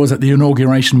of applause at the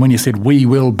inauguration when he said, we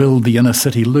will build the inner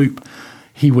city loop.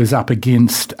 He was up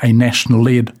against a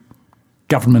national-led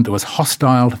government that was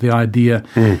hostile to the idea.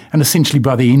 And essentially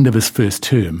by the end of his first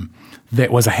term, that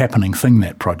was a happening thing,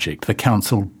 that project. The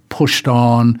council pushed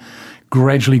on,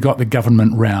 gradually got the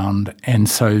government round, and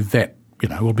so that,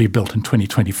 will be built in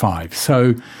 2025.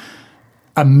 So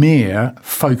a mayor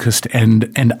focused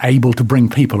and able to bring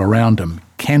people around him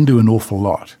can do an awful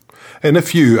lot. And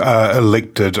if you are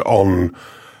elected on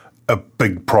a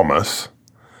big promise,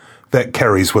 that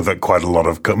carries with it quite a lot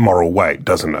of moral weight,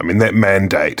 doesn't it? I mean, that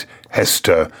mandate has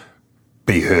to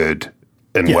be heard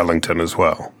in Wellington as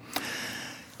well.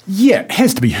 Yeah, it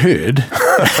has to be heard.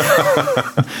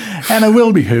 And it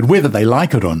will be heard, whether they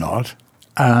like it or not.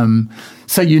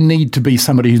 So you need to be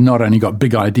somebody who's not only got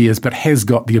big ideas, but has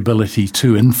got the ability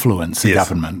to influence a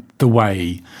government the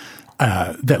way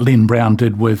that Len Brown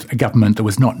did with a government that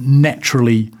was not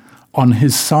naturally on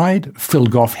his side. Phil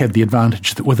Goff had the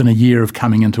advantage that within a year of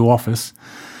coming into office,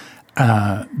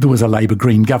 there was a Labour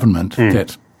Green government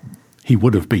that he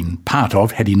would have been part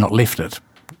of had he not left it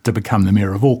to become the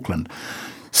Mayor of Auckland.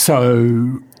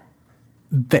 So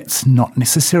that's not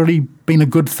necessarily been a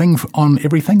good thing on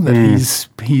everything, that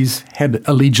he's had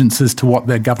allegiances to what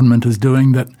their government is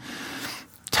doing that,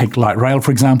 take light rail,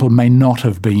 for example, may not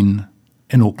have been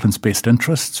in Auckland's best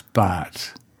interests,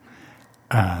 but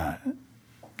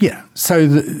so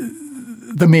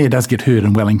the mayor does get heard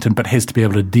in Wellington, but has to be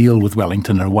able to deal with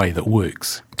Wellington in a way that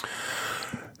works.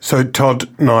 So, Todd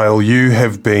Niall, you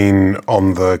have been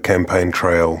on the campaign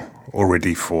trail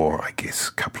already for, I guess,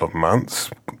 a couple of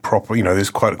months. There's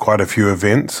quite a few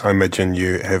events. I imagine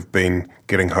you have been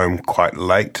getting home quite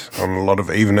late on a lot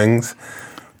of evenings.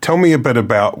 Tell me a bit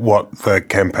about what the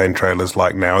campaign trail is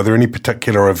like now. Are there any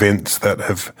particular events that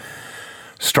have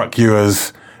struck you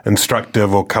as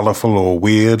instructive or colourful or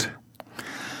weird?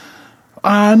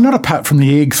 Not apart from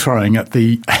the egg throwing at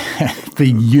the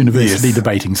University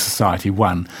Debating Society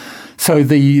one. So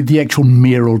the actual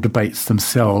mayoral debates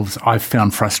themselves I've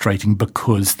found frustrating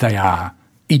because they are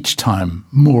each time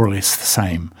more or less the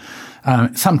same.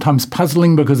 Sometimes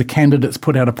puzzling because the candidates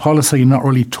put out a policy and not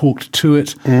really talked to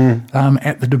it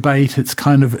at the debate.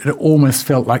 It almost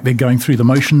felt like they're going through the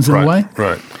motions in a way.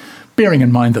 Right. Bearing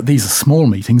in mind that these are small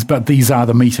meetings, but these are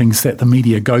the meetings that the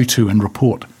media go to and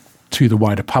report to the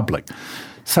wider public.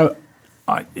 So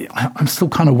I'm still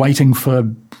kind of waiting for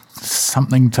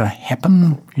something to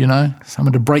happen,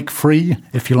 someone to break free,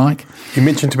 if you like. You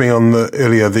mentioned to me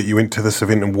earlier that you went to this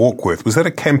event in Warkworth. Was that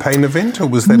a campaign event, or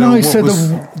was that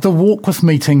the Warkworth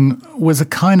meeting was a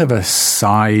kind of a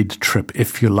side trip,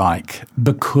 if you like,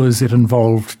 because it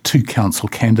involved two council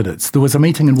candidates. There was a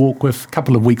meeting in Warkworth a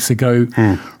couple of weeks ago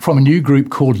from a new group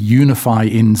called Unify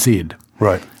NZ.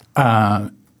 Right.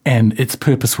 And its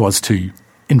purpose was to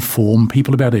inform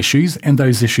people about issues, and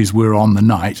those issues were on the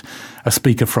night a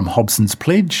speaker from Hobson's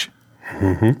Pledge,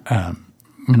 who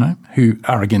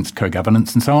are against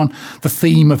co-governance and so on. The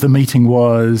theme of the meeting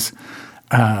was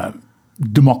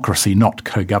democracy, not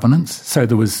co-governance. So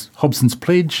there was Hobson's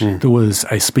Pledge, there was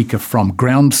a speaker from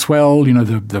Groundswell,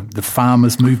 the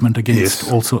farmers' movement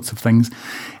against all sorts of things.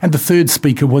 And the third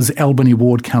speaker was Albany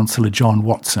Ward Councillor John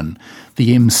Watson.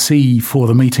 The MC for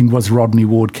the meeting was Rodney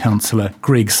Ward Councillor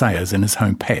Greg Sayers in his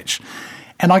home patch.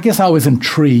 And I guess I was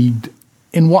intrigued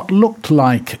in what looked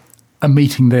like a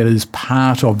meeting that is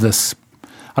part of this,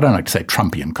 I don't like to say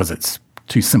Trumpian because it's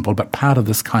too simple, but part of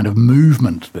this kind of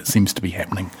movement that seems to be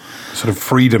happening. Sort of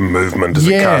freedom movement as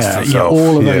it casts itself.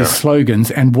 All of those slogans,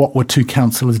 and what were two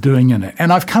councillors doing in it.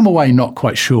 And I've come away not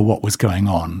quite sure what was going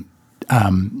on.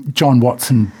 John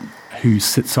Watson, who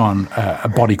sits on a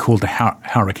body called the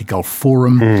Hauraki Gulf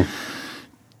Forum,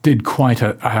 did quite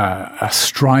a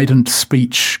strident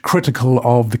speech critical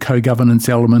of the co-governance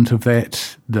element of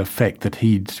that, the fact that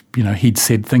he'd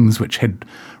said things which had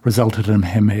resulted in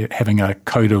him having a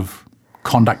code of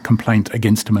conduct complaint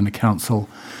against him in the council.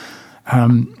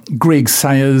 Greg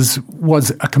Sayers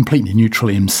was a completely neutral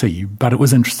MC, but it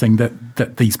was interesting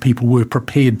that these people were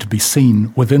prepared to be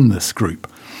seen within this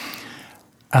group.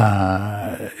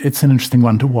 It's an interesting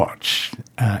one to watch,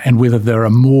 and whether there are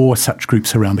more such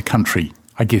groups around the country,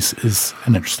 I guess, is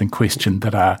an interesting question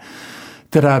that are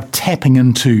tapping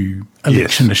into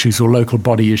election issues or local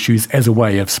body issues as a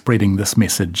way of spreading this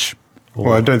message.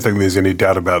 Well, I don't think there's any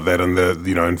doubt about that. And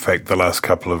in fact, the last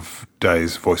couple of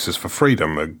days, Voices for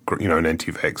Freedom, an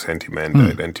anti-vax,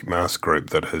 anti-mandate, anti-mask group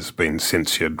that has been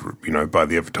censured, by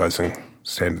the Advertising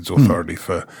Standards Authority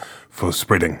for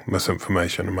spreading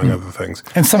misinformation, among other things.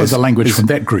 And some of the language from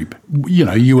that group,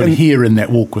 you would hear in that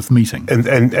Warkworth meeting.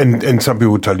 And some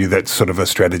people tell you that's sort of a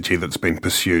strategy that's been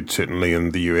pursued, certainly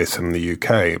in the US and the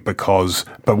UK,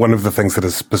 but one of the things that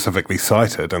is specifically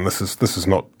cited, and this is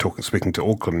not speaking to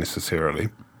Auckland necessarily,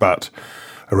 but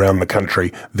around the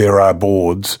country, there are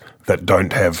boards that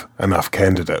don't have enough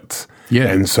candidates. Yeah.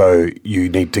 And so you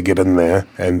need to get in there,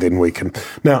 and then we can.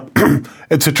 Now,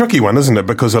 it's a tricky one, isn't it?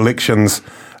 Because elections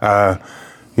are,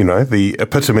 the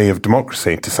epitome of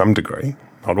democracy to some degree.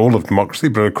 Not all of democracy,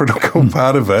 but a critical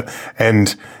part of it.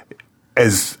 And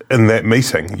as in that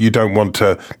meeting, you don't want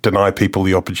to deny people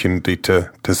the opportunity to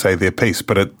say their piece.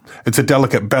 But it's a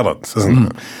delicate balance, isn't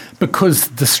it? Because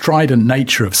the strident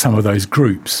nature of some of those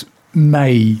groups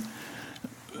may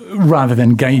rather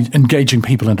than engaging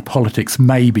people into politics,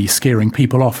 maybe scaring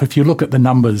people off. If you look at the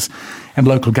numbers, and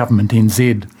local government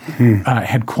NZ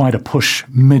had quite a push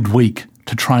midweek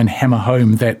to try and hammer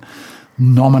home that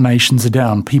nominations are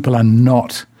down. People are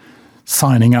not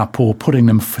signing up or putting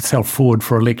themselves forward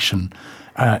for election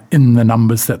in the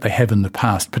numbers that they have in the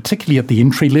past, particularly at the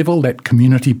entry level, that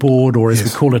community board, or as we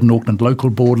call it in Auckland, local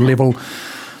board level.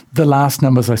 The last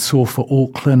numbers I saw for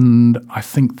Auckland, I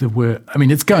think there were,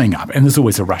 it's going up, and there's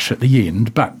always a rush at the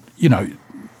end, but,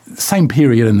 same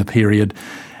period in the period,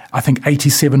 I think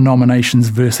 87 nominations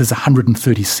versus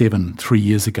 137 3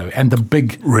 years ago. And the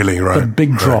big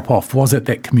drop-off was at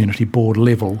that community board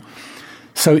level.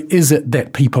 So is it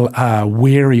that people are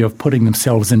wary of putting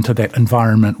themselves into that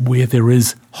environment where there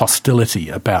is hostility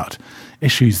about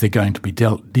issues they're going to be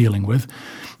dealing with?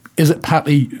 Is it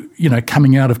partly,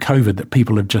 coming out of COVID that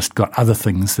people have just got other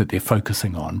things that they're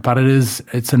focusing on? But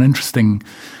it's an interesting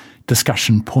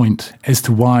discussion point as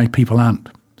to why people aren't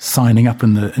signing up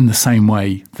in the same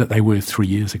way that they were 3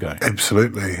 years ago.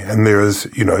 Absolutely. And there is,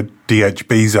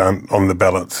 DHBs aren't on the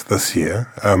ballots this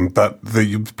year, but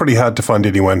it's pretty hard to find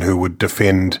anyone who would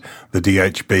defend the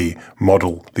DHB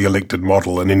model, the elected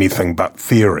model, in anything but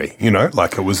theory,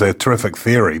 like it was a terrific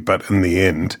theory, but in the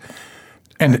end...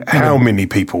 And how many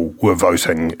people were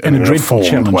voting in a dreadful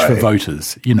challenge way? For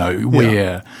voters,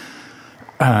 where,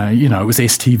 it was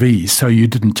STVs, so you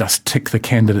didn't just tick the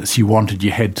candidates you wanted,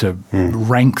 you had to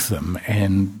rank them,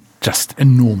 and just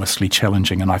enormously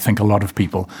challenging. And I think a lot of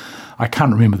people, I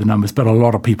can't remember the numbers, but a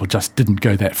lot of people just didn't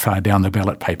go that far down the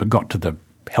ballot paper, got to the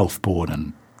health board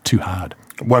and too hard.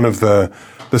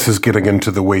 This is getting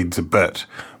into the weeds a bit,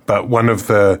 but one of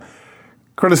the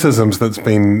criticisms that's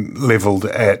been levelled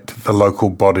at the local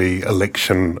body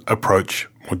election approach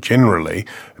more generally,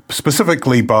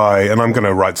 specifically by, and I'm going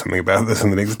to write something about this in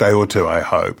the next day or two, I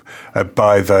hope,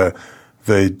 by the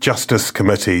Justice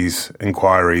Committee's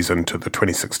inquiries into the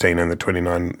 2016 and the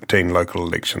 2019 local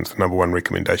elections. The number one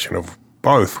recommendation of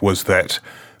both was that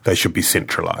they should be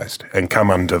centralised and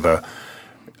come under the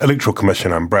Electoral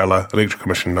Commission umbrella. Electoral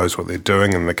Commission knows what they're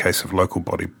doing. In the case of local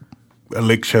body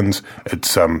elections,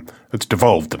 it's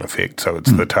devolved in effect. So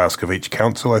it's the task of each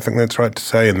council, I think that's right to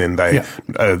say. And then there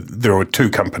are two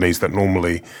companies that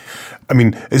normally,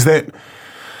 is that,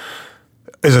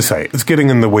 as I say, it's getting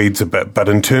in the weeds a bit, but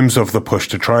in terms of the push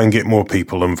to try and get more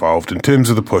people involved, in terms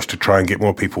of the push to try and get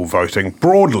more people voting,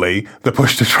 broadly, the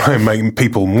push to try and make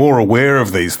people more aware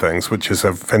of these things, which is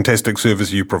a fantastic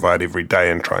service you provide every day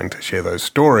in trying to share those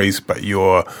stories, but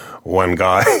you're one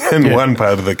guy in one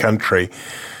part of the country.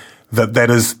 Do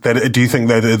you think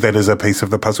that is a piece of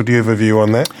the puzzle? Do you have a view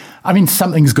on that?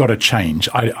 Something's got to change.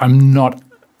 I'm not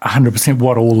 100%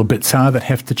 what all the bits are that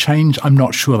have to change. I'm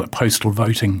not sure that postal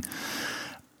voting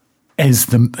as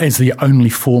the only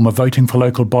form of voting for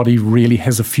local body really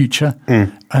has a future.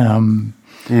 There's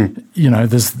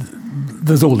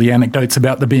all the anecdotes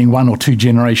about there being one or two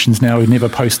generations now who never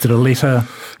posted a letter.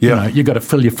 You've got to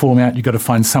fill your form out. You've got to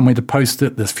find somewhere to post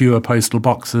it. There's fewer postal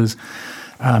boxes.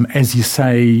 As you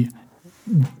say,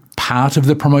 part of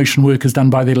the promotion work is done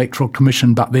by the Electoral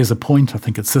Commission, but there's a point, I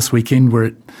think it's this weekend,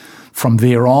 where from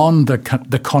there on, the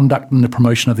conduct and the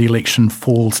promotion of the election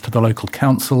falls to the local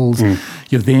councils.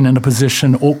 You're then in a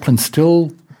position, Auckland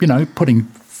still, putting,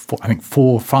 I think, $4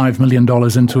 or $5 million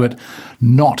into it,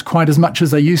 not quite as much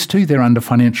as they used to. They're under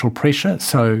financial pressure.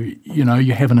 So,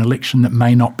 you have an election that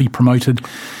may not be promoted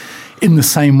in the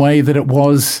same way that it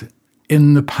was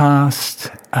in the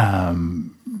past.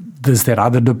 There's that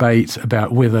other debate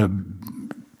about whether,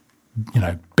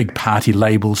 big party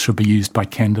labels should be used by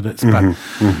candidates. But,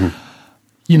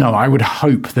 I would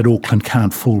hope that Auckland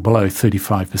can't fall below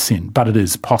 35%, but it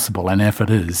is possible. And if it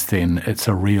is, then it's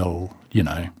a real,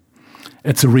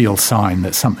 it's a real sign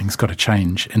that something's got to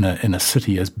change in a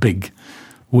city as big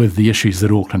with the issues that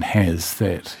Auckland has,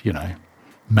 that,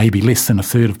 maybe less than a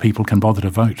third of people can bother to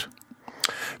vote.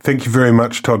 Thank you very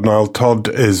much, Todd Niall. Todd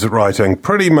is writing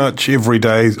pretty much every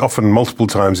day, often multiple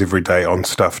times every day, on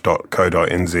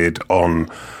stuff.co.nz on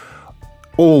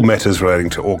all matters relating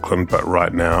to Auckland, but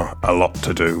right now a lot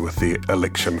to do with the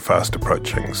election fast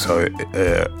approaching. So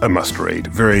a must read.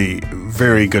 Very,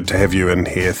 very good to have you in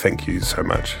here. Thank you so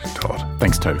much, Todd.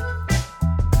 Thanks, Toby.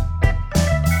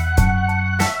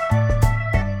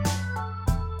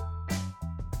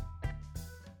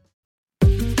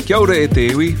 Kia ora e te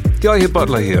iwi, Te Aihe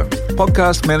Butler here,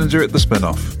 podcast manager at The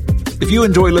Spinoff. If you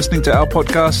enjoy listening to our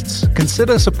podcasts,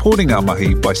 consider supporting our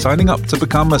mahi by signing up to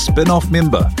become a Spinoff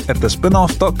member at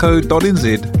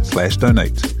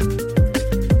thespinoff.co.nz/donate.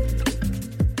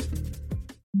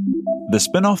 The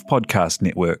Spinoff Podcast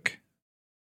Network.